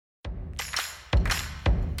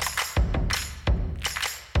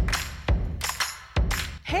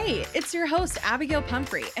Hey, it's your host, Abigail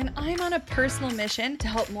Pumphrey, and I'm on a personal mission to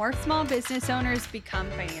help more small business owners become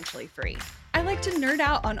financially free. I like to nerd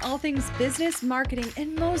out on all things business, marketing,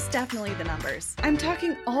 and most definitely the numbers. I'm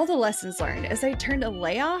talking all the lessons learned as I turned a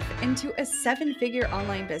layoff into a 7-figure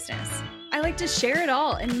online business. I like to share it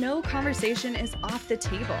all, and no conversation is off the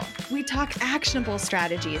table. We talk actionable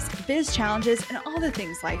strategies, biz challenges, and all the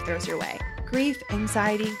things life throws your way. Grief,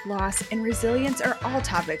 anxiety, loss, and resilience are all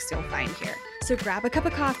topics you'll find here. So grab a cup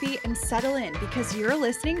of coffee and settle in because you're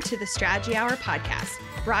listening to the Strategy Hour podcast,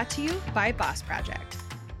 brought to you by Boss Project.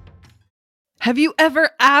 Have you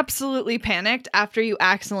ever absolutely panicked after you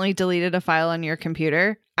accidentally deleted a file on your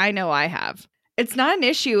computer? I know I have. It's not an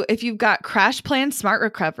issue if you've got CrashPlan Smart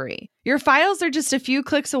Recovery. Your files are just a few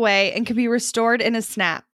clicks away and can be restored in a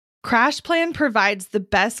snap. CrashPlan provides the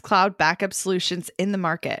best cloud backup solutions in the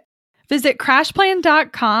market. Visit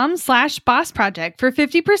crashplan.com/bossproject for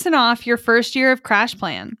 50% off your first year of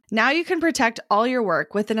CrashPlan. Now you can protect all your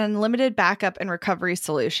work with an unlimited backup and recovery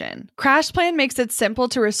solution. CrashPlan makes it simple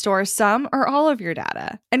to restore some or all of your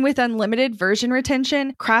data. And with unlimited version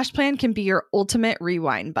retention, CrashPlan can be your ultimate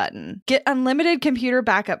rewind button. Get unlimited computer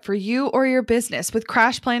backup for you or your business with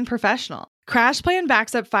CrashPlan Professional. CrashPlan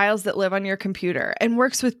backs up files that live on your computer and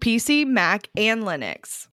works with PC, Mac, and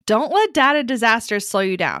Linux. Don't let data disasters slow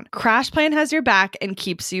you down. CrashPlan has your back and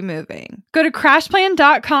keeps you moving. Go to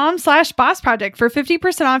crashplan.com/bossproject for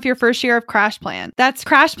 50% off your first year of CrashPlan. That's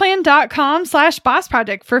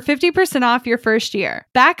crashplan.com/bossproject for 50% off your first year.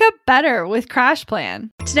 Back up better with CrashPlan.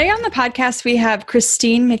 Today on the podcast, we have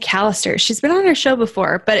Christine McAlister. She's been on our show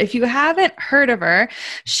before, but if you haven't heard of her,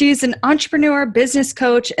 she's an entrepreneur, business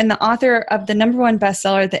coach, and the author of the #1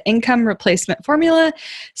 bestseller, The Income Replacement Formula,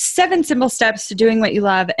 7 Simple Steps to Doing What You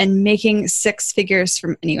Love and Making 6 Figures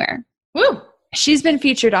from Anywhere. Woo! She's been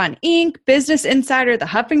featured on Inc., Business Insider, The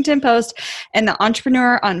Huffington Post, and the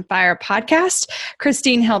Entrepreneur on Fire podcast.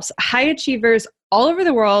 Christine helps high achievers all over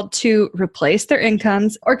the world to replace their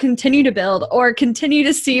incomes or continue to build or continue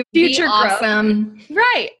to see future growth.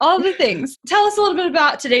 Right. All the things. Tell us a little bit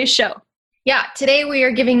about today's show. Yeah, today we are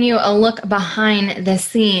giving you a look behind the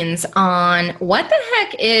scenes on what the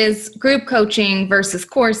heck is group coaching versus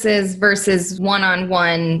courses versus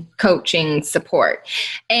one-on-one coaching support.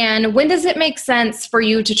 And when does it make sense for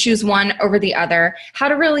you to choose one over the other? How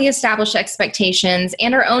to really establish expectations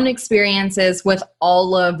and our own experiences with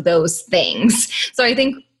all of those things. So I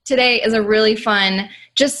think today is a really fun,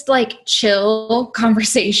 just like chill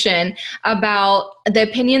conversation about the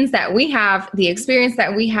opinions that we have, the experience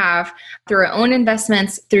that we have through our own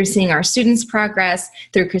investments, through seeing our students progress,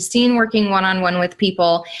 through Christine working one-on-one with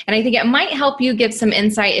people. And I think it might help you give some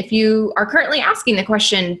insight if you are currently asking the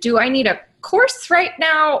question, do I need a course right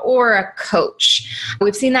now or a coach?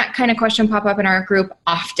 We've seen that kind of question pop up in our group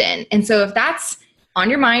often. And so if that's on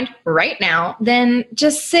your mind right now, then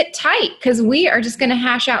just sit tight because we are just going to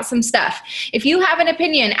hash out some stuff. If you have an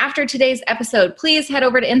opinion after today's episode, please head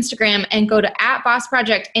over to Instagram and go to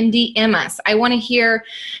 @BossProject and DM us. I want to hear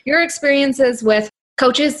your experiences with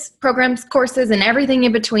coaches, programs, courses, and everything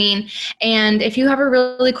in between. And if you have a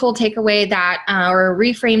really cool takeaway that or a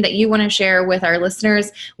reframe that you want to share with our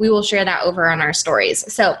listeners, we will share that over on our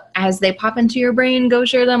stories. So as they pop into your brain, go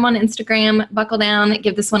share them on Instagram, buckle down,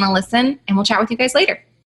 give this one a listen, and we'll chat with you guys later.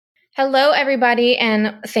 Hello, everybody,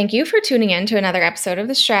 and thank you for tuning in to another episode of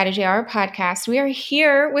the Strategy Hour podcast. We are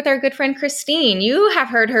here with our good friend Christine. You have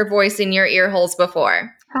heard her voice in your ear holes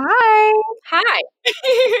before. Hi. Hi.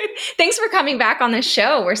 Thanks for coming back on the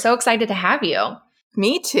show. We're so excited to have you.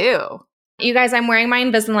 Me too. You guys, I'm wearing my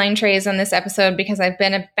Invisalign trays on this episode because I've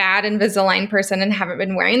been a bad Invisalign person and haven't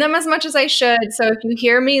been wearing them as much as I should. So if you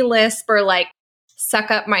hear me lisp or like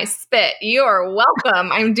suck up my spit, you're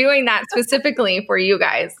welcome. I'm doing that specifically for you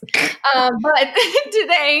guys. But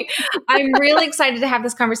today, I'm really excited to have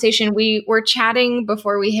this conversation. We were chatting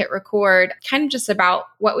before we hit record, kind of just about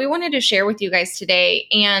what we wanted to share with you guys today.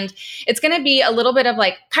 And it's going to be a little bit of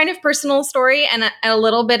like kind of personal story and a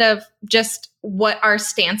little bit of just what our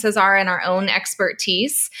stances are and our own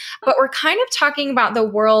expertise. But we're kind of talking about the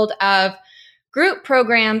world of group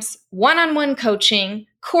programs, one-on-one coaching,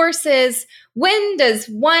 courses. When does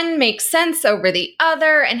one make sense over the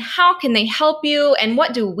other, and how can they help you, and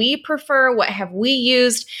what do we prefer? What have we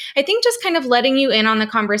used? I think just kind of letting you in on the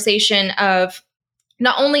conversation of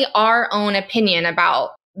not only our own opinion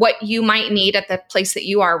about what you might need at the place that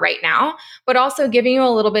you are right now, but also giving you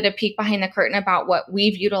a little bit of peek behind the curtain about what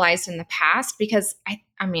we've utilized in the past, because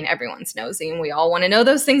I mean, everyone's nosy and we all want to know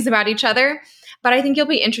those things about each other, but I think you'll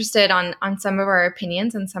be interested on some of our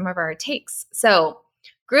opinions and some of our takes. So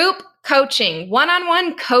group coaching,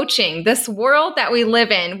 one-on-one coaching, this world that we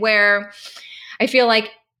live in where I feel like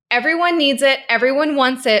everyone needs it, everyone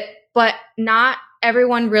wants it, but not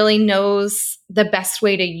everyone really knows the best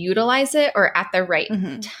way to utilize it or at the right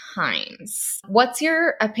times. What's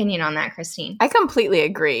your opinion on that, Christine? I completely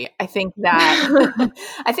agree. I think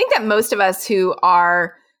that most of us who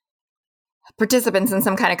are participants in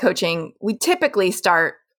some kind of coaching, we typically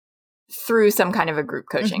start through some kind of a group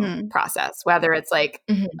coaching process, whether it's like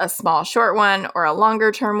a small short one or a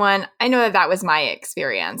longer term one. I know that was my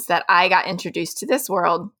experience, that I got introduced to this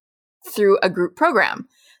world through a group program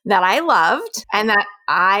that I loved and that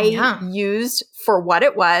I used for what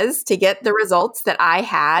it was to get the results that I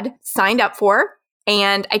had signed up for.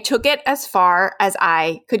 And I took it as far as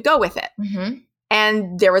I could go with it.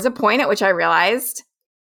 And there was a point at which I realized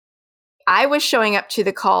I was showing up to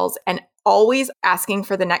the calls and always asking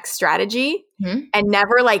for the next strategy and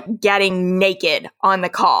never like getting naked on the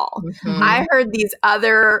call. I heard these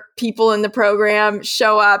other people in the program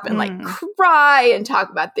show up and like cry and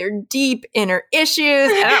talk about their deep inner issues.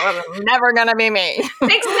 And that was never going to be me.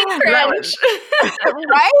 Makes me cringe.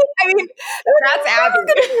 Right? I mean, that's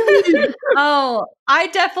Abby. Oh, I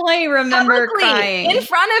definitely remember crying. In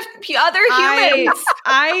front of other humans.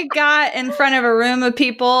 I got in front of a room of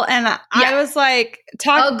people and I was like,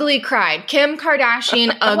 ugly cried. Kim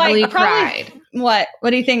Kardashian ugly cried. What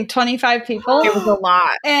do you think? 25 people? It was a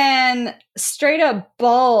lot. And straight up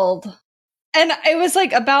bawled. And it was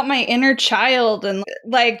like about my inner child and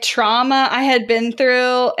like trauma I had been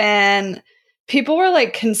through. And people were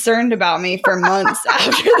like concerned about me for months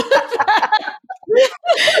after that.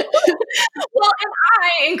 Well,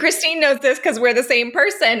 and Christine knows this because we're the same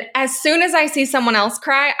person. As soon as I see someone else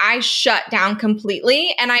cry, I shut down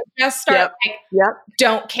completely. And I just start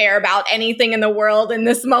don't care about anything in the world in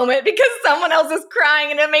this moment because someone else is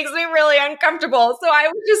crying and it makes me really uncomfortable. So I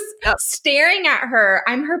was just staring at her.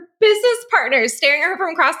 I'm her business partner, staring at her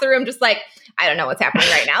from across the room, just like, I don't know what's happening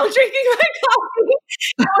right now, drinking my coffee.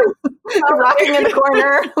 Rocking in the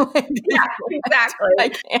corner. Exactly. I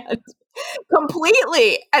can't.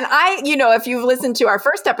 Completely. And if you've listened to our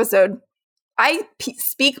first episode, I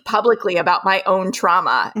speak publicly about my own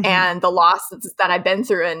trauma and the loss that I've been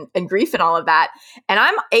through and grief and all of that. And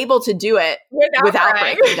I'm able to do it without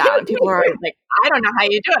breaking down. People are like, I don't know how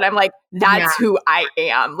you do it. I'm like, that's who I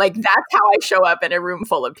am. Like, that's how I show up in a room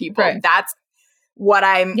full of people. Right. That's what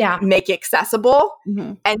I make accessible.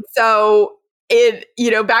 And so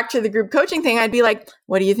back to the group coaching thing, I'd be like,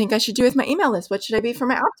 what do you think I should do with my email list? What should I be for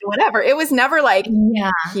my opt-in? Whatever. It was never like,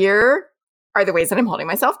 here are the ways that I'm holding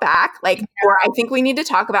myself back. Like, or I think we need to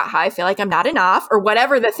talk about how I feel like I'm not enough or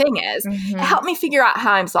whatever the thing is. Help me figure out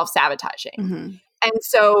how I'm self-sabotaging. And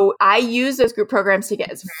so I used those group programs to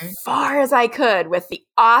get as far as I could with the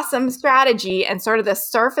awesome strategy and sort of the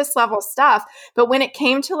surface level stuff. But when it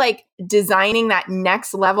came to like designing that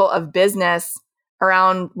next level of business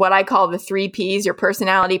around what I call the 3 Ps, your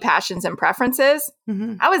personality, passions, and preferences,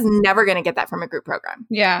 I was never going to get that from a group program.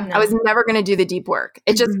 Yeah. I was never going to do the deep work.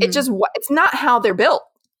 It's not how they're built.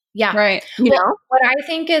 Yeah. Right. You know? What I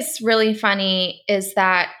think is really funny is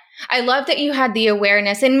that I love that you had the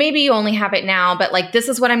awareness, and maybe you only have it now, but like, this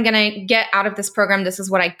is what I'm going to get out of this program. This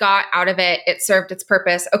is what I got out of it. It served its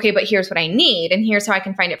purpose. Okay, but here's what I need, and here's how I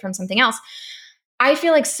can find it from something else. I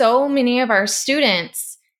feel like so many of our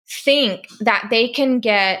students think that they can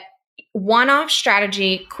get one-off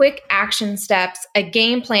strategy, quick action steps, a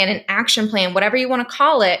game plan, an action plan, whatever you want to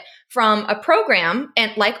call it, from a program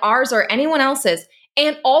and like ours or anyone else's,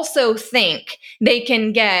 and also think they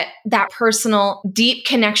can get that personal, deep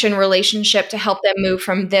connection relationship to help them move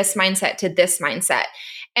from this mindset to this mindset.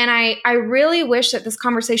 And I really wish that this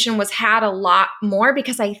conversation was had a lot more,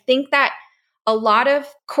 because I think that a lot of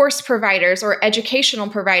course providers or educational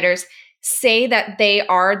providers say that they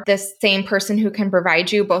are the same person who can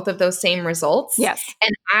provide you both of those same results. Yes.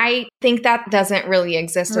 And I think that doesn't really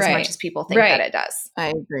exist as much as people think that it does. I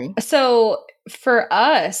agree. So for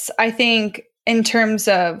us, I think in terms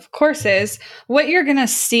of courses, what you're going to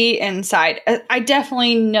see inside, I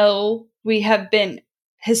definitely know we have been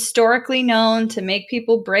historically known to make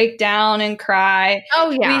people break down and cry.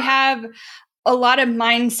 Oh, yeah. We have a lot of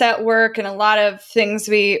mindset work and a lot of things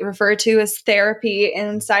we refer to as therapy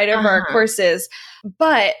inside of our courses.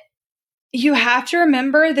 But you have to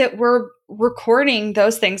remember that we're recording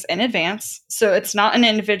those things in advance. So it's not an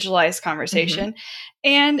individualized conversation.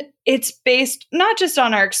 And it's based not just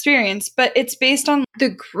on our experience, but it's based on the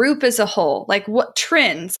group as a whole, like what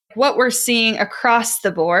trends, what we're seeing across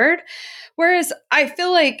the board. Whereas I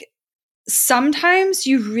feel like sometimes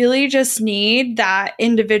you really just need that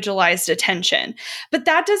individualized attention, but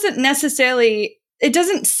that doesn't necessarily, it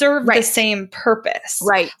doesn't serve the same purpose.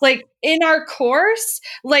 Right. Like in our course,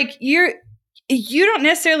 like you don't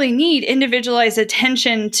necessarily need individualized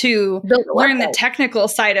attention to learn the technical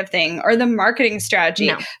side of thing or the marketing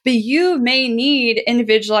strategy, but you may need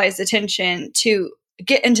individualized attention to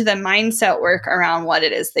get into the mindset work around what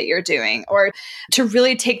it is that you're doing or to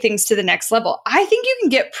really take things to the next level. I think you can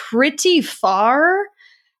get pretty far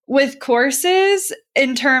with courses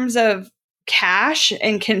in terms of cash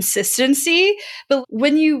and consistency. But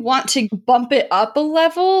when you want to bump it up a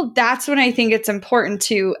level, that's when I think it's important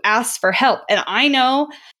to ask for help. And I know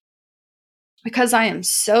because I am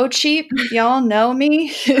so cheap, y'all know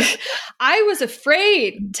me, I was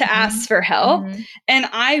afraid to ask for help. And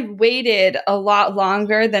I waited a lot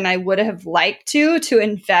longer than I would have liked to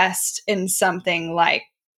invest in something like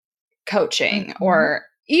coaching or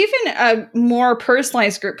even a more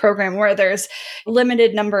personalized group program where there's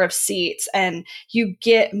limited number of seats and you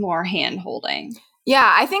get more hand-holding.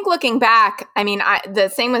 Yeah, I think looking back, I mean, the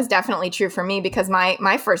same was definitely true for me because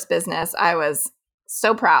my first business, I was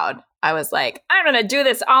so proud. I was like, I'm going to do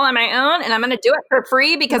this all on my own and I'm going to do it for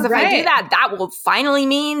free because if I do that, that will finally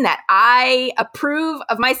mean that I approve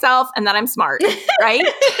of myself and that I'm smart, right?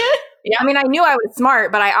 Yeah. I mean, I knew I was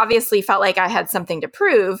smart, but I obviously felt like I had something to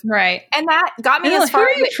prove. Right. And that got me as far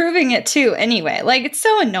as... Who are you proving it to anyway? Like, it's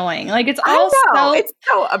so annoying. Like, it's all it's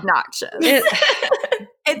so obnoxious. And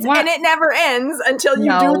it never ends until you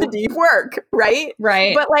do the deep work, right?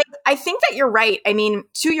 Right. But like, I think that you're right. I mean,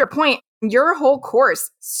 to your point, your whole course,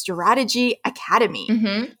 Strategy Academy,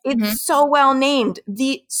 it's so well named.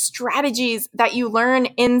 The strategies that you learn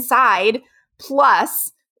inside,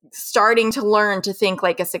 plus starting to learn to think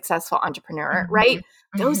like a successful entrepreneur, right?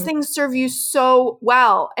 Those things serve you so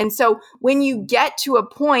well. And so when you get to a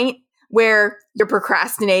point where you're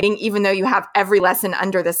procrastinating, even though you have every lesson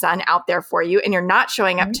under the sun out there for you, and you're not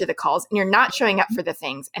showing up to the calls and you're not showing up for the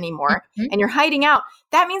things anymore, and you're hiding out,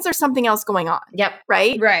 that means there's something else going on. Yep.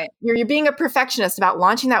 Right? Right. You're being a perfectionist about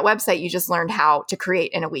launching that website you just learned how to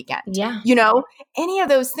create in a weekend. Yeah. You know, any of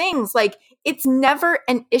those things, like it's never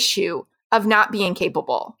an issue of not being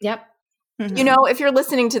capable. Yep. You know, if you're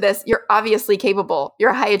listening to this, you're obviously capable. You're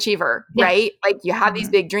a high achiever, right? Like you have these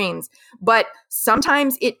big dreams, but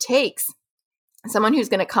sometimes it takes someone who's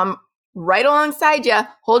going to come right alongside you,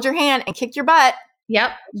 hold your hand and kick your butt,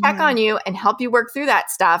 check on you and help you work through that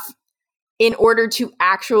stuff in order to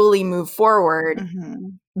actually move forward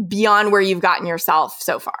beyond where you've gotten yourself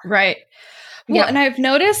so far. Right. Well, and I've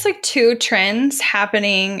noticed like two trends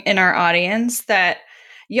happening in our audience that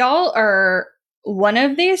y'all are one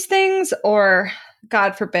of these things, or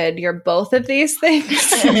God forbid, you're both of these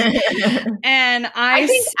things. And I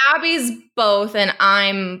think Abby's both and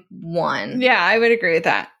I'm one. Yeah, I would agree with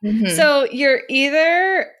that. So you're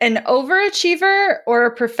either an overachiever or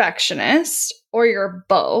a perfectionist, or you're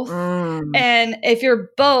both. And if you're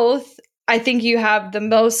both, I think you have the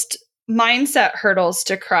most mindset hurdles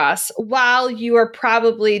to cross while you are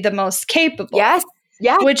probably the most capable. Yes.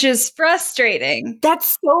 Yeah. Which is frustrating.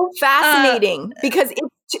 That's so fascinating because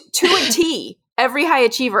it's to a T. Every high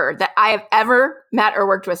achiever that I have ever met or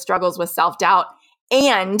worked with struggles with self-doubt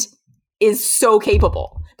and is so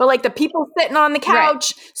capable. But like the people sitting on the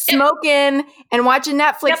couch, smoking and watching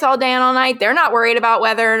Netflix all day and all night, they're not worried about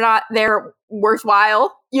whether or not they're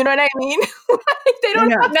worthwhile. You know what I mean? They don't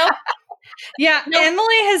know. Yeah.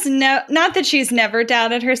 Emily has not that she's never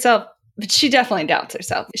doubted herself, but she definitely doubts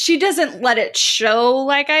herself. She doesn't let it show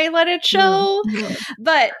like I let it show,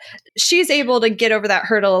 but she's able to get over that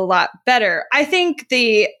hurdle a lot better. I think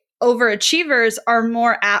the overachievers are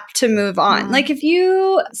more apt to move on. Like if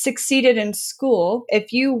you succeeded in school,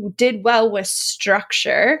 if you did well with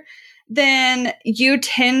structure, then you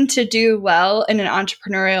tend to do well in an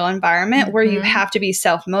entrepreneurial environment where you have to be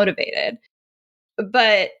self-motivated.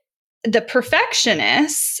 But the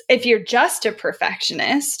perfectionists, if you're just a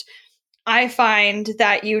perfectionist, I find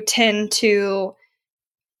that you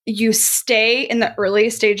stay in the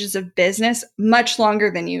early stages of business much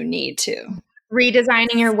longer than you need to.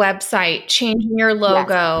 Redesigning your website, changing your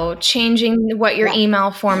logo, changing what your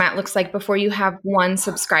email format looks like before you have one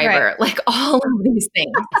subscriber, like all of these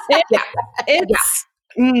things.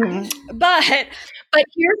 But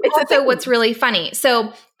here's also what's really funny.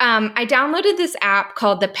 So I downloaded this app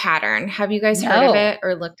called The Pattern. Have you guys heard of it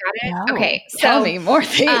or looked at it? No. Okay. So Tell me more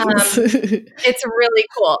things. It's really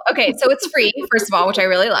cool. Okay. So it's free, first of all, which I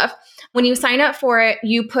really love. When you sign up for it,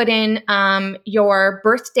 you put in your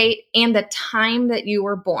birth date and the time that you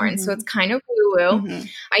were born. So it's kind of woo-woo.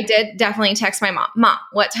 I did definitely text my mom,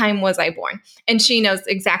 what time was I born? And she knows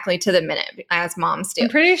exactly to the minute, as moms do. I'm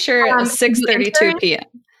pretty sure it was 6:32 p.m.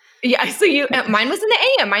 Yeah. So mine was in the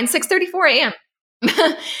AM. Mine's 6:34 a.m.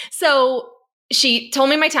 So she told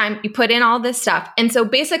me my time, you put in all this stuff. And so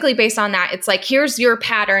basically based on that, it's like, here's your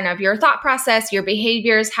pattern of your thought process, your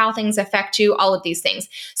behaviors, how things affect you, all of these things.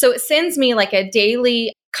 So it sends me like a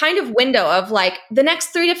daily kind of window of like the next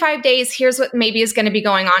 3 to 5 days, here's what maybe is going to be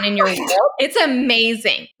going on in your world. It's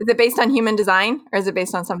amazing. Is it based on human design or is it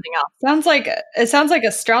based on something else? It sounds like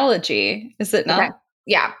astrology, is it not? Okay.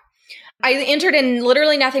 Yeah. I entered in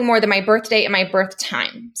literally nothing more than my birth date and my birth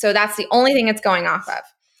time. So that's the only thing it's going off of.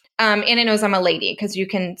 And it knows I'm a lady because you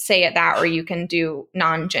can say it that or you can do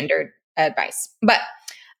non-gendered advice. But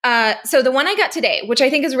so the one I got today, which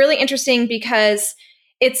I think is really interesting because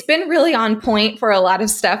it's been really on point for a lot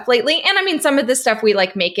of stuff lately. And I mean, some of this stuff we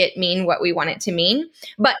like make it mean what we want it to mean.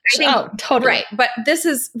 But I think, totally. Right. But this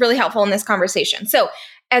is really helpful in this conversation. So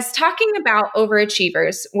as talking about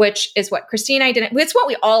overachievers, which is what Christine it's what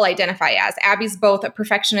we all identify as. Abby's both a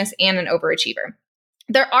perfectionist and an overachiever.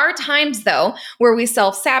 There are times, though, where we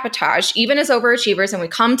self-sabotage, even as overachievers, and we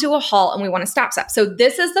come to a halt and we want to stop stuff. So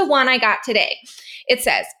this is the one I got today. It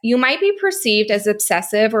says, you might be perceived as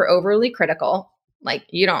obsessive or overly critical. Like,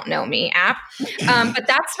 you don't know me, app. But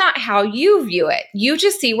that's not how you view it. You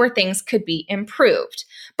just see where things could be improved.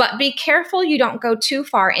 But be careful you don't go too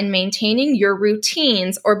far in maintaining your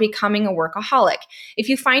routines or becoming a workaholic. If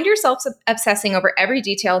you find yourself obsessing over every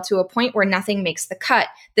detail to a point where nothing makes the cut,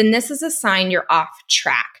 then this is a sign you're off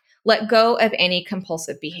track. Let go of any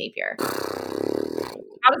compulsive behavior.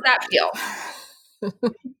 How does that feel?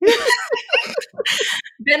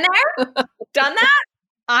 Been there? Done that?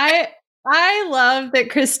 I love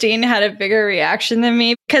that Christine had a bigger reaction than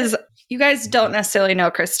me because you guys don't necessarily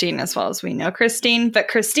know Christine as well as we know Christine, but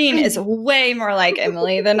Christine is way more like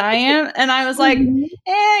Emily than I am. And I was like,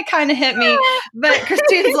 it kind of hit me. But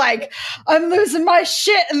Christine's like, I'm losing my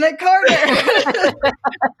shit in the corner.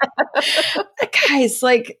 Guys,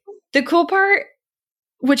 like the cool part,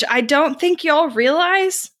 which I don't think y'all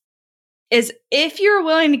realize, is if you're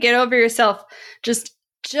willing to get over yourself just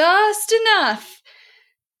enough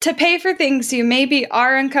to pay for things you maybe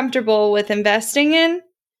are uncomfortable with investing in,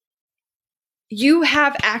 you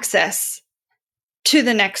have access to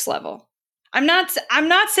the next level. I'm not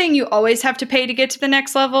saying you always have to pay to get to the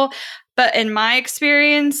next level, but in my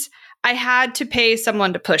experience, I had to pay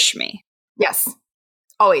someone to push me. Yes,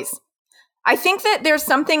 always. I think that there's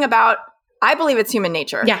something about, I believe it's human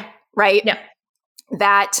nature. Yeah. Right? Yeah.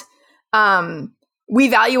 That we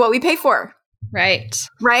value what we pay for. Right.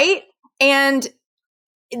 Right? And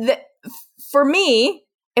for me,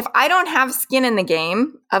 if I don't have skin in the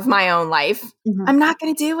game of my own life, I'm not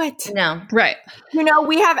going to do it. No. Right. You know,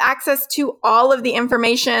 we have access to all of the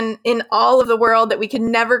information in all of the world that we could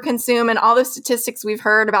never consume, and all the statistics we've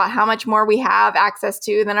heard about how much more we have access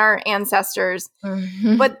to than our ancestors.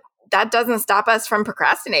 Mm-hmm. But that doesn't stop us from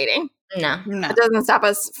procrastinating. No. It doesn't stop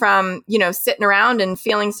us from, sitting around and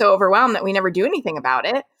feeling so overwhelmed that we never do anything about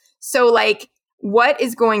it. So like, what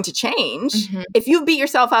is going to change if you beat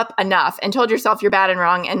yourself up enough and told yourself you're bad and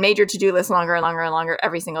wrong and made your to-do list longer and longer and longer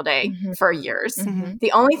every single day for years?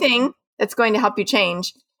 The only thing that's going to help you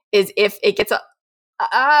change is if it gets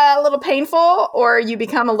a little painful or you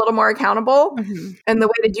become a little more accountable. And the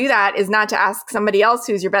way to do that is not to ask somebody else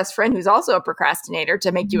who's your best friend who's also a procrastinator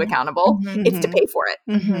to make you accountable. It's to pay for it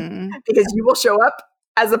because you will show up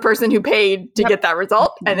as the person who paid to get that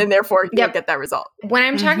result, and then therefore you'll get that result. When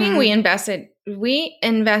I'm talking, we invested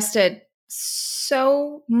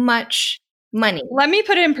so much money. Let me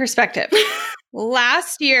put it in perspective.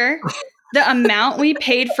 Last year, the amount we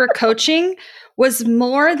paid for coaching was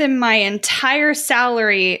more than my entire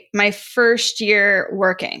salary my first year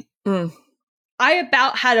working. I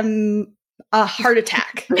about had a heart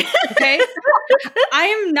attack. Okay. I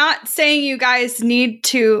am not saying you guys need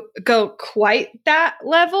to go quite that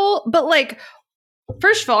level, but like,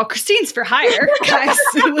 first of all, Christine's for hire, guys.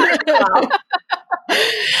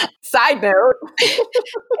 Side note.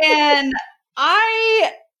 And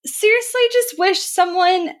I seriously just wish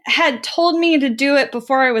someone had told me to do it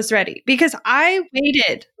before I was ready, because I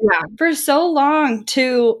waited for so long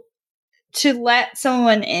to let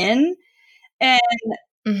someone in, and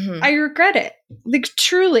I regret it. Like,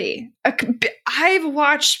 truly. I've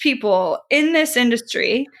watched people in this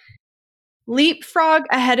industry leapfrog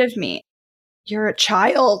ahead of me. You're a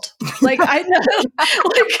child. Like, I know.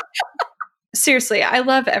 Like, seriously, I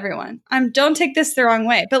love everyone. Don't take this the wrong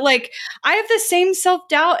way, but like, I have the same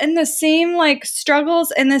self-doubt and the same like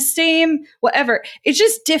struggles and the same whatever. It's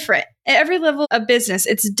just different. At every level of business,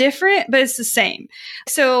 it's different, but it's the same.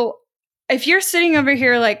 So if you're sitting over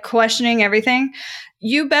here like questioning everything,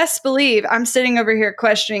 you best believe I'm sitting over here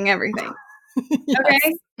questioning everything.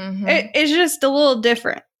 Okay? It's just a little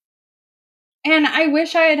different. And I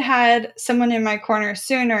wish I had had someone in my corner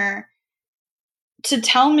sooner to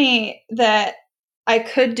tell me that I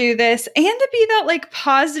could do this and to be that like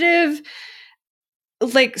positive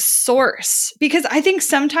like source. Because I think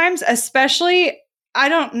sometimes, especially, I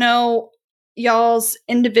don't know y'all's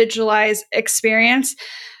individualized experience,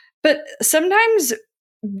 but sometimes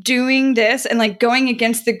doing this and like going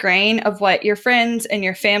against the grain of what your friends and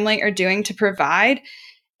your family are doing to provide,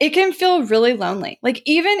 it can feel really lonely. Like,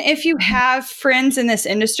 even if you have friends in this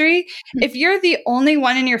industry, if you're the only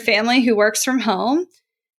one in your family who works from home,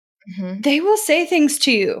 they will say things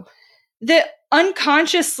to you that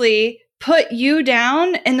unconsciously put you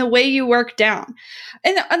down and the way you work down.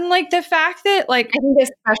 And like the fact that like, I think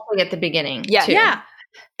especially at the beginning. Yeah. Too. yeah,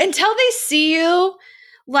 until they see you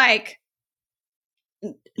like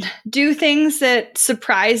do things that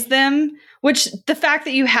surprise them, which the fact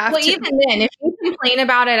that you have to. Even then, if you complain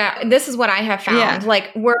about it, this is what I have found. Yeah. Like,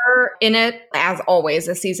 we're in it, as always,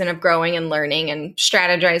 a season of growing and learning and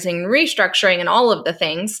strategizing and restructuring and all of the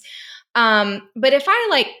things. But if I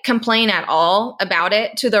like complain at all about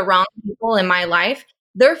it to the wrong people in my life,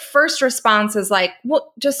 their first response is like,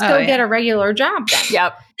 well, just go get a regular job then.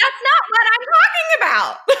 Yep. That's not what I'm talking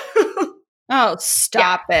about. Oh,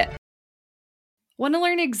 stop it. Want to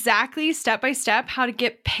learn exactly step by step how to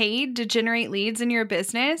get paid to generate leads in your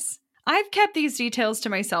business? I've kept these details to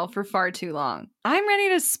myself for far too long. I'm ready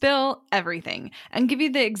to spill everything and give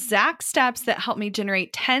you the exact steps that help me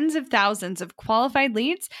generate tens of thousands of qualified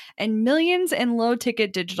leads and millions in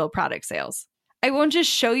low-ticket digital product sales. I won't just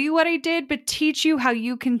show you what I did, but teach you how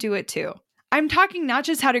you can do it too. I'm talking not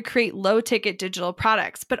just how to create low-ticket digital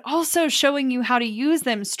products, but also showing you how to use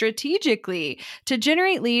them strategically to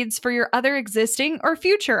generate leads for your other existing or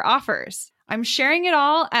future offers. I'm sharing it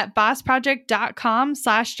all at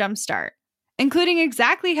bossproject.com/jumpstart, including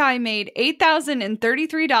exactly how I made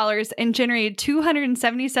 $8,033 and generated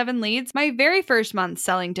 277 leads my very first month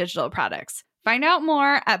selling digital products. Find out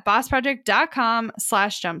more at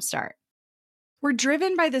bossproject.com/jumpstart. We're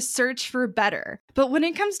driven by the search for better. But when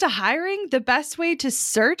it comes to hiring, the best way to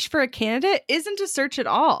search for a candidate isn't to search at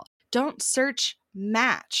all. Don't search,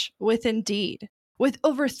 match with Indeed. With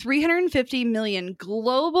over 350 million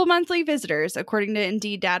global monthly visitors, according to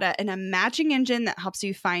Indeed data, and a matching engine that helps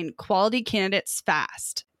you find quality candidates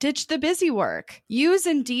fast. Ditch the busy work. Use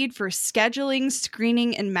Indeed for scheduling,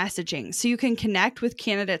 screening, and messaging so you can connect with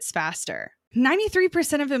candidates faster.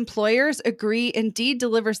 93% of employers agree Indeed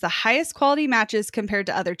delivers the highest quality matches compared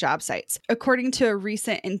to other job sites, according to a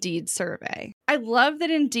recent Indeed survey. I love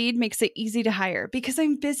that Indeed makes it easy to hire because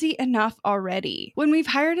I'm busy enough already. When we've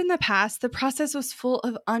hired in the past, the process was full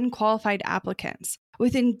of unqualified applicants.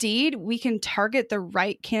 With Indeed, we can target the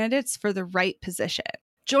right candidates for the right position.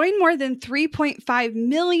 Join more than 3.5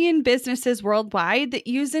 million businesses worldwide that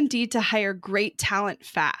use Indeed to hire great talent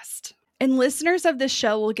fast. And listeners of this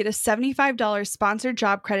show will get a $75 sponsored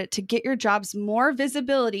job credit to get your jobs more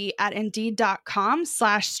visibility at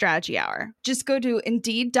Indeed.com/Strategy Hour. Just go to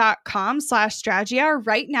Indeed.com/Strategy Hour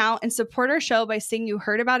right now and support our show by saying you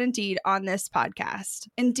heard about Indeed on this podcast.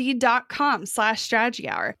 Indeed.com/Strategy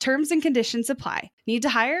Hour. Terms and conditions apply. Need to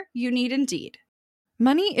hire? You need Indeed.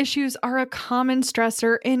 Money issues are a common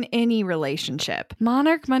stressor in any relationship.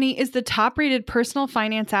 Monarch Money is the top-rated personal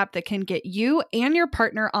finance app that can get you and your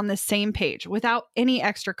partner on the same page without any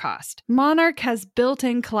extra cost. Monarch has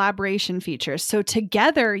built-in collaboration features, so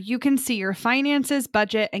together you can see your finances,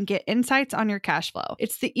 budget, and get insights on your cash flow.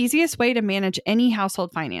 It's the easiest way to manage any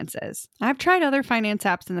household finances. I've tried other finance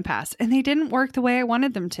apps in the past, and they didn't work the way I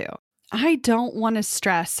wanted them to. I don't want to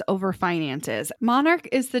stress over finances. Monarch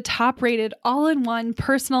is the top-rated all-in-one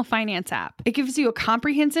personal finance app. It gives you a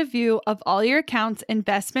comprehensive view of all your accounts,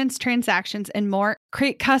 investments, transactions, and more.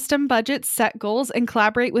 Create custom budgets, set goals, and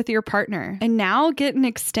collaborate with your partner. And now get an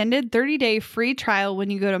extended 30-day free trial when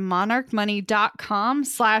you go to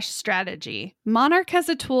monarchmoney.com/strategy. Monarch has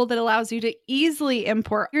a tool that allows you to easily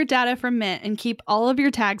import your data from Mint and keep all of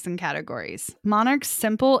your tags and categories. Monarch's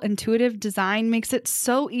simple, intuitive design makes it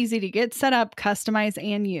so easy to get set up, customize,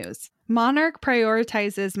 and use. Monarch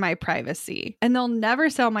prioritizes my privacy, and they'll never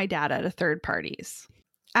sell my data to third parties.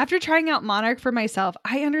 After trying out Monarch for myself,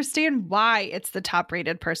 I understand why it's the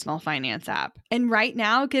top-rated personal finance app. And right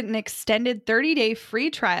now, get an extended 30-day free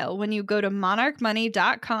trial when you go to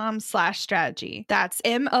monarchmoney.com/strategy. That's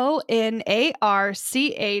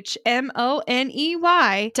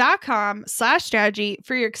monarchmoney.com/strategy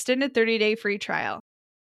for your extended 30-day free trial.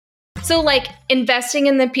 So, like, investing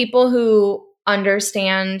in the people who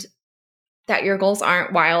understand that your goals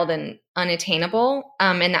aren't wild and unattainable.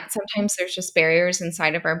 And that sometimes there's just barriers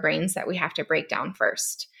inside of our brains that we have to break down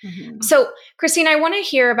first. Mm-hmm. So, Christine, I want to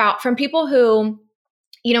hear about from people who,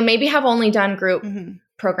 maybe have only done group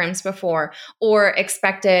programs before or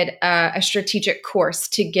expected a strategic course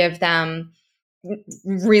to give them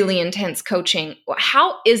really intense coaching.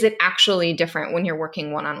 How is it actually different when you're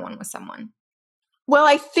working one-on-one with someone? Well,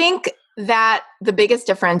 I think that the biggest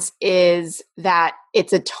difference is that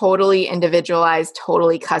it's a totally individualized,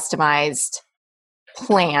 totally customized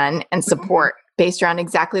plan and support based around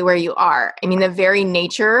exactly where you are. I mean, the very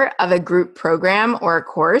nature of a group program or a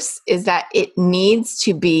course is that it needs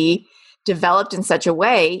to be developed in such a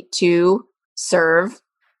way to serve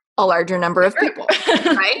a larger number of people,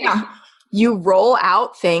 right? Yeah. You roll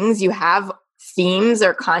out things, you have themes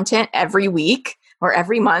or content every week or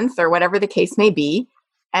every month or whatever the case may be.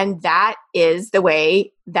 And that is the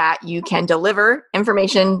way that you can deliver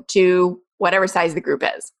information to whatever size the group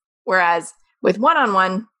is. Whereas with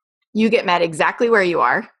one-on-one, you get met exactly where you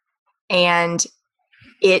are, and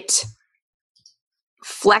it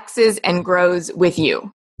flexes and grows with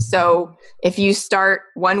you. So if you start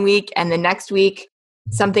one week and the next week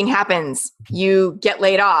something happens, you get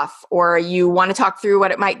laid off, or you want to talk through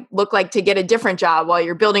what it might look like to get a different job while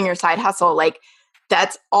you're building your side hustle, like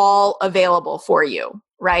that's all available for you,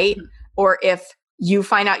 right? Or if you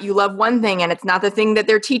find out you love one thing and it's not the thing that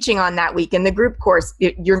they're teaching on that week in the group course,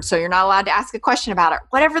 you're not allowed to ask a question about it.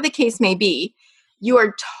 Whatever the case may be, you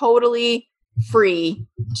are totally free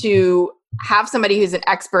to have somebody who's an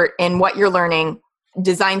expert in what you're learning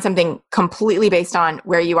design something completely based on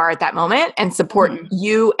where you are at that moment and support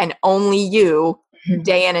you and only you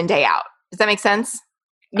day in and day out. Does that make sense?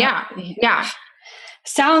 Yeah. Yeah.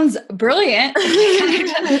 Sounds brilliant.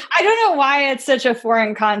 I don't know why it's such a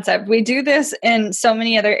foreign concept. We do this in so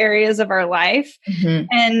many other areas of our life.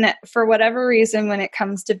 And for whatever reason, when it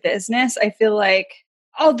comes to business, I feel like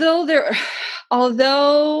although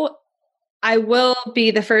I will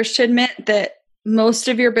be the first to admit that most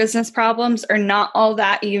of your business problems are not all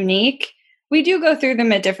that unique, we do go through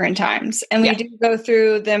them at different times, and we do go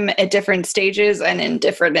through them at different stages and in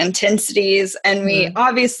different intensities. And we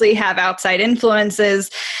obviously have outside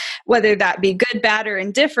influences, whether that be good, bad, or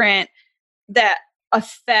indifferent, that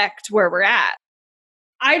affect where we're at.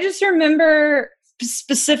 I just remember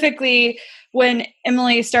specifically when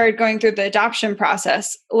Emily started going through the adoption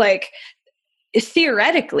process, like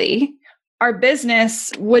theoretically, our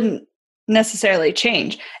business wouldn't necessarily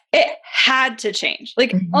change. It had to change.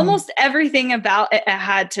 Like almost everything about it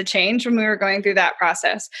had to change when we were going through that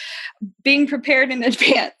process. Being prepared in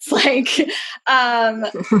advance, like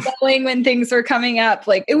knowing when things were coming up,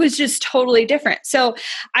 like it was just totally different. So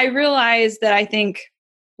I realized that I think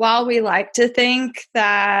while we like to think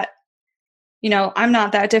that, I'm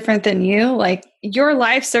not that different than you, like your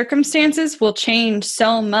life circumstances will change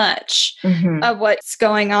so much of what's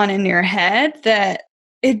going on in your head that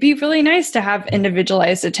it'd be really nice to have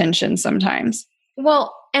individualized attention sometimes.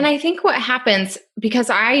 Well, and I think what happens,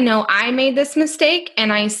 because I know I made this mistake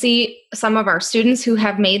and I see some of our students who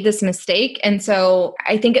have made this mistake. And so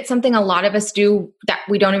I think it's something a lot of us do that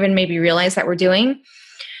we don't even maybe realize that we're doing.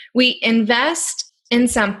 We invest in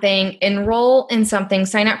something, enroll in something,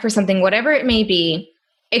 sign up for something, whatever it may be,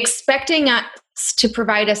 expecting us to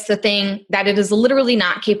provide us the thing that it is literally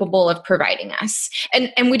not capable of providing us.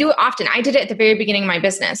 And we do it often. I did it at the very beginning of my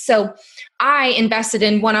business. So I invested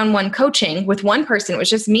in one-on-one coaching with one person. It was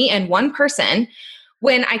just me and one person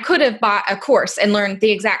when I could have bought a course and learned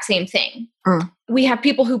the exact same thing. We have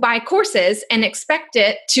people who buy courses and expect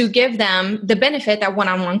it to give them the benefit that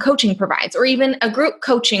one-on-one coaching provides, or even a group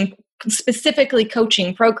coaching, specifically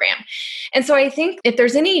coaching program. And so I think if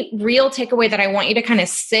there's any real takeaway that I want you to kind of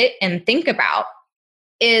sit and think about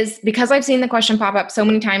is, because I've seen the question pop up so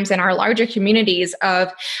many times in our larger communities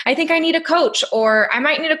of, I think I need a coach, or I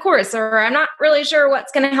might need a course, or I'm not really sure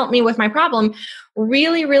what's going to help me with my problem.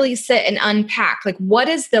 Really, really sit and unpack, like, what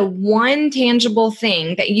is the one tangible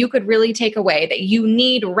thing that you could really take away that you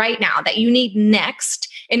need right now, that you need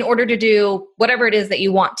next in order to do whatever it is that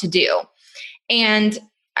you want to do. And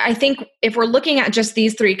I think if we're looking at just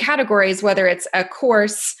these three categories, whether it's a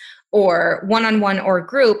course or one-on-one or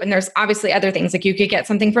group, and there's obviously other things, like you could get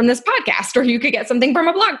something from this podcast, or you could get something from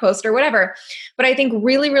a blog post or whatever. But I think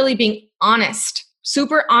really, really being honest,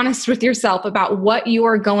 super honest with yourself about what you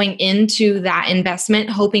are going into that investment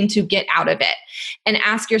hoping to get out of it. And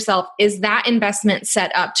ask yourself, is that investment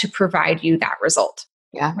set up to provide you that result?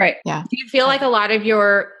 Yeah. Right. Yeah. Do you feel like a lot of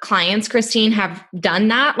your clients, Christine, have done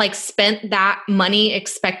that? Like spent that money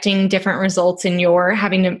expecting different results and you're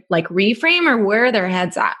having to like reframe, or where are their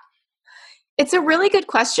heads at? It's a really good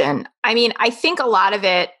question. I mean, I think a lot of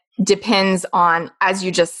it depends on, as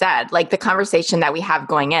you just said, like the conversation that we have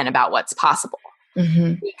going in about what's possible.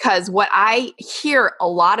 Because what I hear a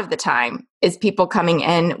lot of the time is people coming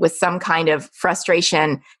in with some kind of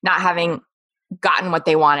frustration, not having gotten what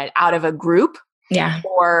they wanted out of a group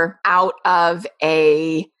or out of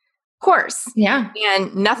a course. Yeah.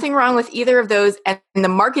 And nothing wrong with either of those. And the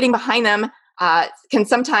marketing behind them can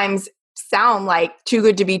sometimes sound like too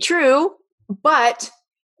good to be true, but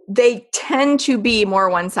they tend to be more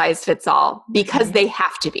one size fits all because they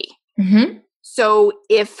have to be. So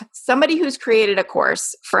if somebody who's created a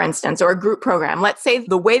course, for instance, or a group program, let's say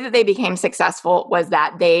the way that they became successful was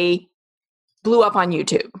that they blew up on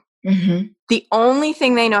YouTube. The only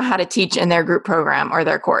thing they know how to teach in their group program or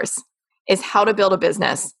their course is how to build a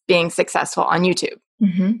business being successful on YouTube.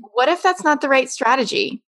 What if that's not the right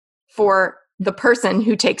strategy for the person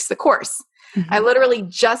who takes the course? I literally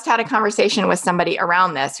just had a conversation with somebody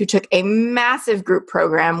around this who took a massive group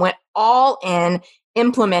program, went all in,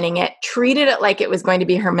 implementing it, treated it like it was going to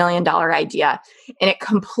be her $1 million idea, and it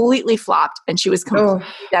completely flopped, and she was completely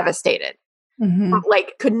devastated.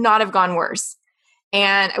 Like, could not have gone worse.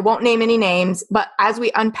 And I won't name any names, but as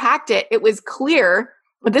we unpacked it, it was clear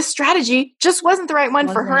that this strategy just wasn't the right one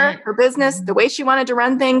for her, her business, the way she wanted to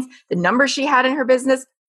run things, the numbers she had in her business,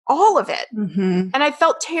 all of it. And I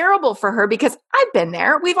felt terrible for her because I've been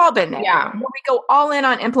there. We've all been there. Where we go all in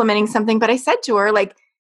on implementing something. But I said to her, like,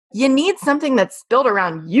 you need something that's built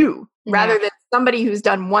around you rather than somebody who's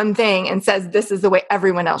done one thing and says this is the way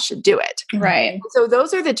everyone else should do it. Right. So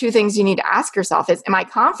those are the two things you need to ask yourself is, am I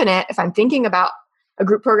confident if I'm thinking about a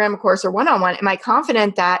group program, a course, or one-on-one, am I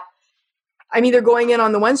confident that I'm either going in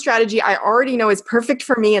on the one strategy I already know is perfect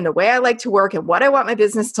for me and the way I like to work and what I want my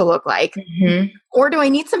business to look like? Or do I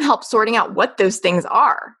need some help sorting out what those things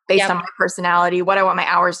are based on my personality, what I want my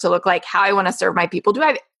hours to look like, how I want to serve my people? Do I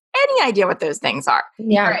have any idea what those things are? In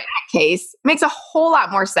that case, it makes a whole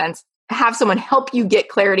lot more sense to have someone help you get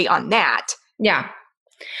clarity on that.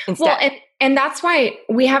 Instead. Well, and that's why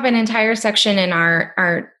we have an entire section in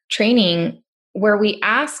our training where we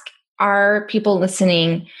ask our people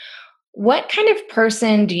listening, what kind of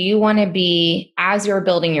person do you want to be as you're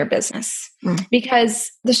building your business?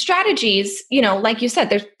 Because the strategies, you know, like you said,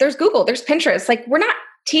 there's Google, there's Pinterest. Like, we're not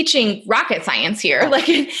teaching rocket science here. Like,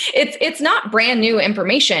 it's not brand new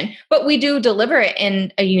information, but we do deliver it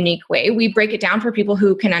in a unique way. We break it down for people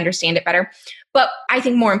who can understand it better. But I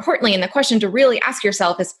think more importantly, and the question to really ask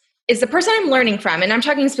yourself is the person I'm learning from, and I'm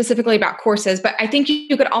talking specifically about courses, but I think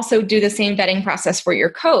you could also do the same vetting process for your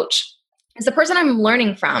coach. Is the person I'm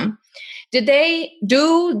learning from, did they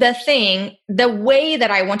do the thing the way that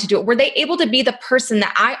I want to do it? Were they able to be the person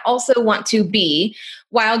that I also want to be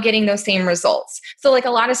while getting those same results? So like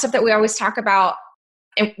a lot of stuff that we always talk about,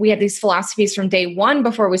 and we had these philosophies from day one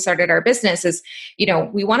before we started our business is, you know,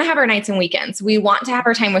 we want to have our nights and weekends. We want to have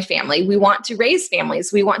our time with family. We want to raise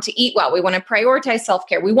families. We want to eat well. We want to prioritize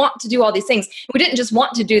self-care. We want to do all these things. We didn't just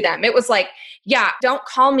want to do them. It was like, yeah, don't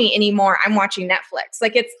call me anymore. I'm watching Netflix.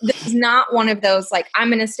 Like, this is not one of those, like, I'm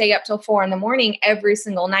going to stay up till 4 a.m. every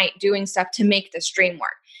single night doing stuff to make this dream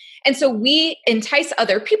work. And so we entice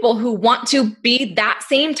other people who want to be that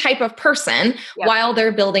same type of person while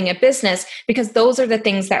they're building a business, because those are the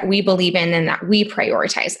things that we believe in and that we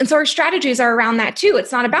prioritize. And so our strategies are around that too.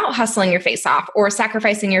 It's not about hustling your face off or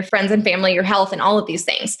sacrificing your friends and family, your health, and all of these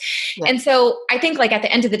things. And so I think, like, at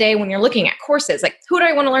the end of the day, when you're looking at courses, like, who do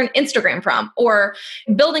I want to learn Instagram from, or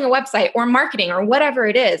building a website, or marketing, or whatever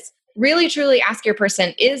it is, really truly ask your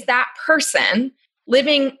person, is that person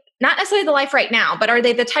living not necessarily the life right now, but are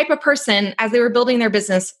they the type of person as they were building their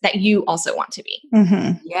business that you also want to be?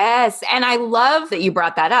 Yes. And I love that you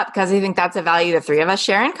brought that up, because I think that's a value the three of us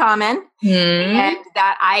share in common, and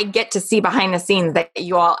that I get to see behind the scenes that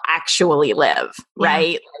you all actually live,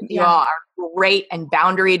 right? You all are great and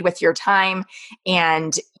boundaried with your time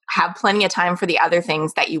and have plenty of time for the other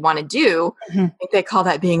things that you want to do. I think they call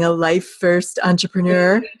that being a life first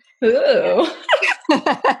entrepreneur. Ooh.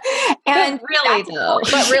 And really, though.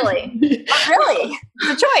 But really, it's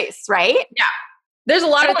a choice, right? Yeah. There's a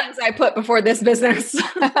lot of things I put before this business.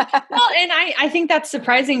 Well, and I think that's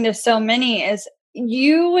surprising to so many is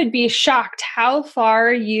you would be shocked how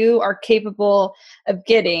far you are capable of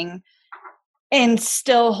getting and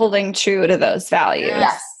still holding true to those values.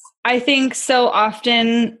 Yes. I think so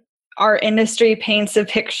often our industry paints a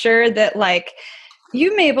picture that, like,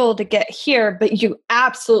 you may be able to get here, but you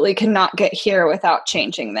absolutely cannot get here without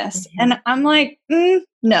changing this. And I'm like,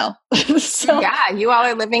 no. So, yeah, you all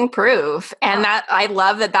are living proof. And that I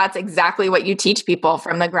love that that's exactly what you teach people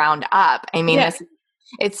from the ground up. I mean, this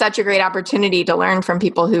it's such a great opportunity to learn from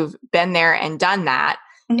people who've been there and done that,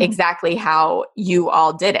 exactly how you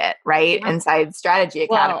all did it, right? Yeah. Inside Strategy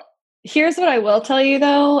Academy. Well, here's what I will tell you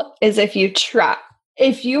though, is if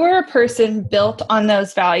you are a person built on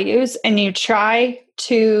those values and you try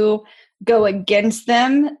to go against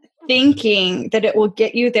them thinking that it will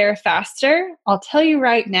get you there faster, I'll tell you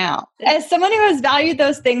right now, as someone who has valued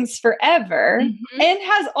those things forever and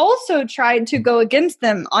has also tried to go against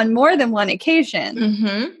them on more than one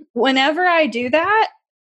occasion, whenever I do that,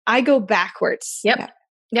 I go backwards. Yep.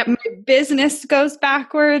 My business goes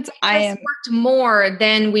backwards. I worked more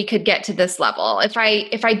than we could get to this level. If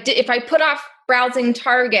I put off browsing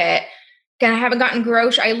Target, I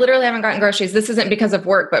literally haven't gotten groceries. This isn't because of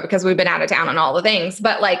work, but because we've been out of town and all the things.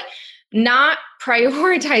 But like not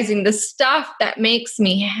prioritizing the stuff that makes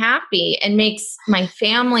me happy and makes my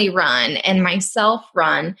family run and myself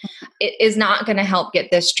run, it is not going to help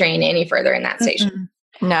get this train any further in that station.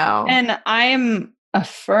 No. And I'm a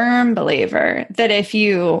firm believer that if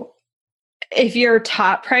your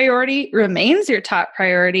top priority remains your top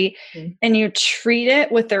priority and you treat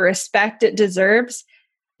it with the respect it deserves,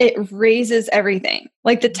 it raises everything.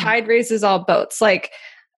 Like the tide raises all boats. Like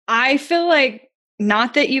I feel like,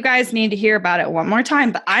 not that you guys need to hear about it one more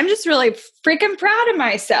time, but I'm just really freaking proud of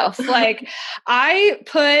myself. Like I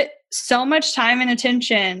put so much time and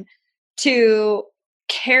attention to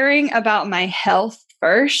caring about my health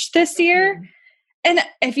first this year. And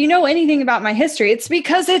if you know anything about my history, it's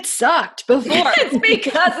because it sucked before. It's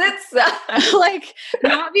because it sucked. Like,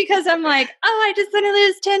 not because I'm like, oh, I just want to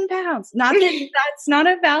lose 10 pounds. Not that that's not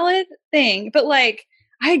a valid thing, but like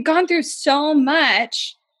I had gone through so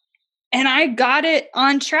much and I got it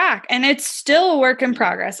on track, and it's still a work in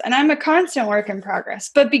progress, and I'm a constant work in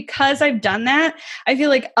progress. But because I've done that, I feel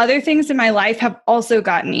like other things in my life have also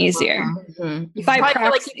gotten easier. You probably feel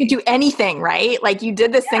like you could do anything, right? Like you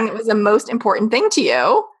did this thing that was the most important thing to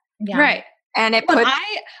you. Yeah. Right. And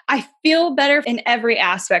I feel better in every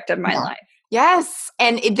aspect of my life. Yes.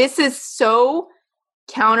 And this is so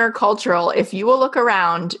countercultural. If you will look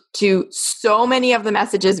around to so many of the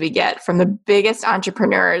messages we get from the biggest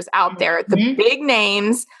entrepreneurs out there, the big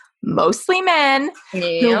names, mostly men, who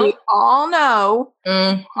we all know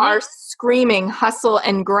are screaming hustle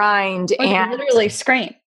and grind and literally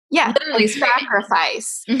scream. Yeah, literally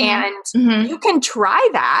sacrifice. And you can try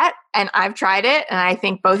that. And I've tried it. And I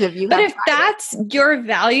think both of you have. But if that's your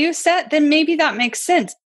value set, then maybe that makes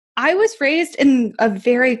sense. I was raised in a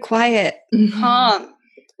very quiet, calm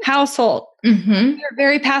household. They're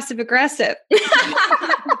very passive aggressive.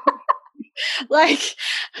 Like,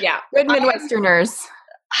 yeah, good Midwesterners.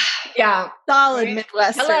 Yeah, solid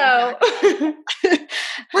Midwestern. Hello.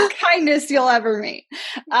 Kindness you'll ever meet.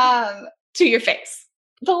 To your face.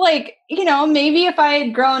 But like, maybe if I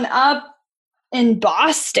had grown up in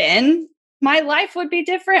Boston, my life would be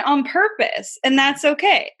different on purpose, and that's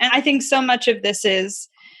okay. And I think so much of this is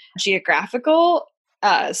geographical,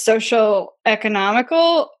 social,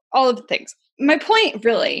 economical, all of the things. My point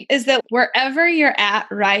really is that wherever you're at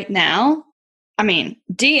right now, I mean,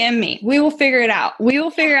 DM me. We will figure it out.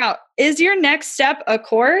 Is your next step a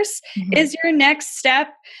course? Is your next step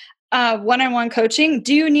one-on-one coaching?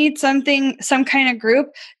 Do you need some kind of group?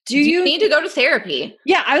 Do you need to go to therapy?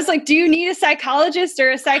 Yeah, I was like, do you need a psychologist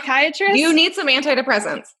or a psychiatrist? Do you need some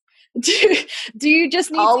antidepressants? Do you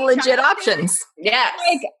just need all legit options? Yes.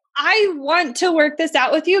 Like, I want to work this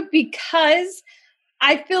out with you because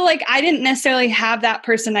I feel like I didn't necessarily have that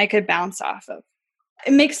person I could bounce off of.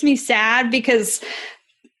 It makes me sad because,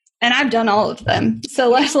 and I've done all of them. So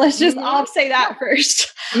let's just all say that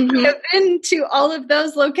first. I've been to all of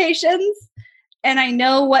those locations and I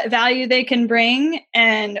know what value they can bring.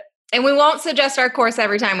 And we won't suggest our course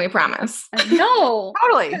every time, we promise. No.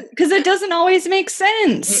 Totally. Because it doesn't always make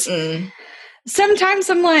sense. Sometimes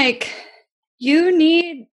I'm like, you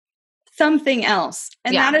need something else.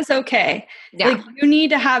 And that is okay. Yeah. Like you need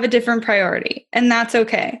to have a different priority. And that's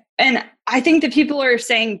okay. And I think that people are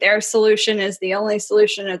saying their solution is the only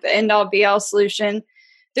solution or the end all be all solution.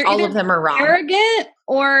 They're all of them are wrong. Arrogant,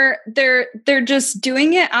 or they're just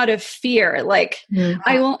doing it out of fear. Like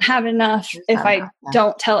I won't have enough if I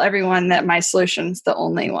don't tell everyone that my solution's the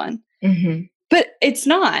only one. But it's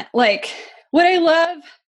not. Like, would I love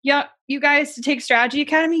you guys to take Strategy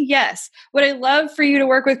Academy? Yes. Would I love for you to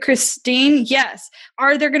work with Christine? Yes.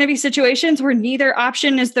 Are there going to be situations where neither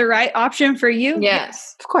option is the right option for you?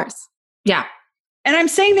 Yes. Of course. Yeah. And I'm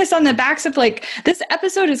saying this on the backs of like, this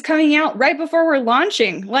episode is coming out right before we're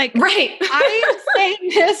launching. Like, right. I am saying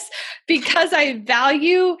this because I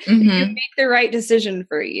value you make the right decision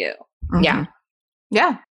for you. Yeah.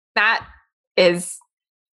 Yeah. That is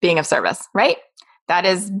being of service, right? That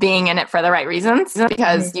is being in it for the right reasons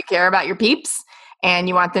because you care about your peeps and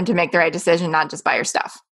you want them to make the right decision, not just buy your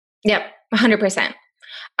stuff. Yep, 100%.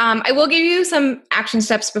 I will give you some action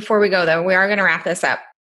steps before we go, though. We are going to wrap this up.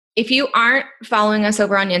 If you aren't following us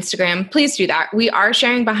over on Instagram, please do that. We are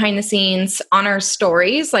sharing behind the scenes on our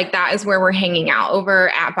stories. Like that is where we're hanging out over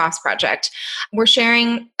at Boss Project. We're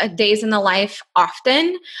sharing days in the life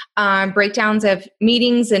often, breakdowns of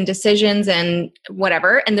meetings and decisions and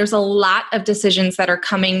whatever. And there's a lot of decisions that are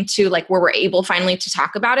coming to like where we're able finally to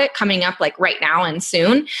talk about it coming up like right now and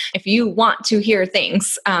soon. If you want to hear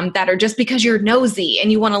things that are just because you're nosy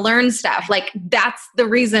and you want to learn stuff, like that's the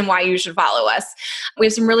reason why you should follow us. We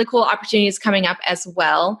have some really cool opportunities coming up as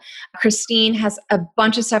well. Christine has a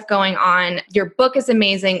bunch of stuff going on. Your book is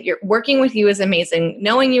amazing. Your working with you is amazing.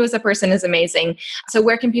 Knowing you as a person is amazing. So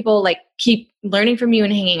where can people like keep learning from you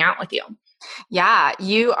and hanging out with you? Yeah,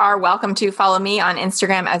 you are welcome to follow me on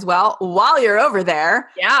Instagram as well while you're over there.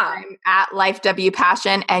 Yeah. I'm at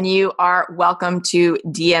LifeWPassion, and you are welcome to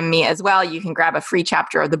DM me as well. You can grab a free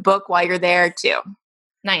chapter of the book while you're there too.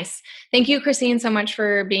 Nice. Thank you, Christine, so much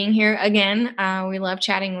for being here again. We love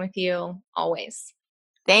chatting with you always.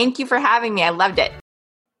 Thank you for having me. I loved it.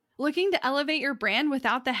 Looking to elevate your brand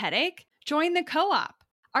without the headache? Join the Co-op,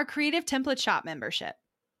 our creative template shop membership.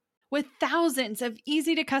 With thousands of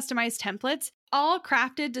easy to customize templates, all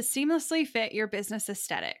crafted to seamlessly fit your business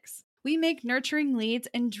aesthetics, we make nurturing leads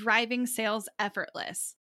and driving sales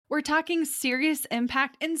effortless. We're talking serious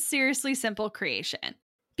impact and seriously simple creation.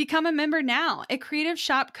 Become a member now at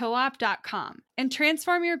creativeshopcoop.com and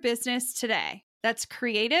transform your business today. That's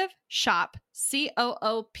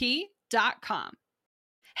creativeshopcoop.com.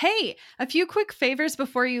 Hey, a few quick favors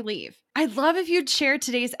before you leave. I'd love if you'd share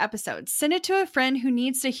today's episode, send it to a friend who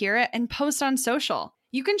needs to hear it, and post on social.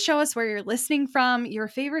 You can show us where you're listening from, your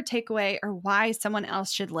favorite takeaway, or why someone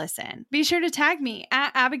else should listen. Be sure to tag me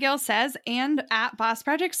at Abigail Says and at Boss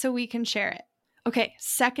Project so we can share it. Okay,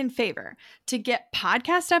 second favor, to get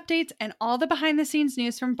podcast updates and all the behind the scenes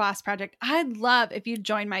news from Boss Project, I'd love if you'd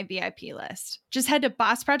join my VIP list. Just head to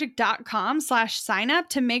bossproject.com/sign up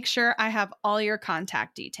to make sure I have all your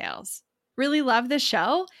contact details. Really love the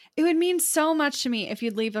show? It would mean so much to me if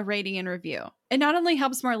you'd leave a rating and review. It not only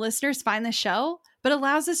helps more listeners find the show, but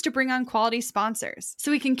allows us to bring on quality sponsors so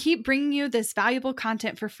we can keep bringing you this valuable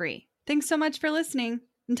content for free. Thanks so much for listening.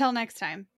 Until next time.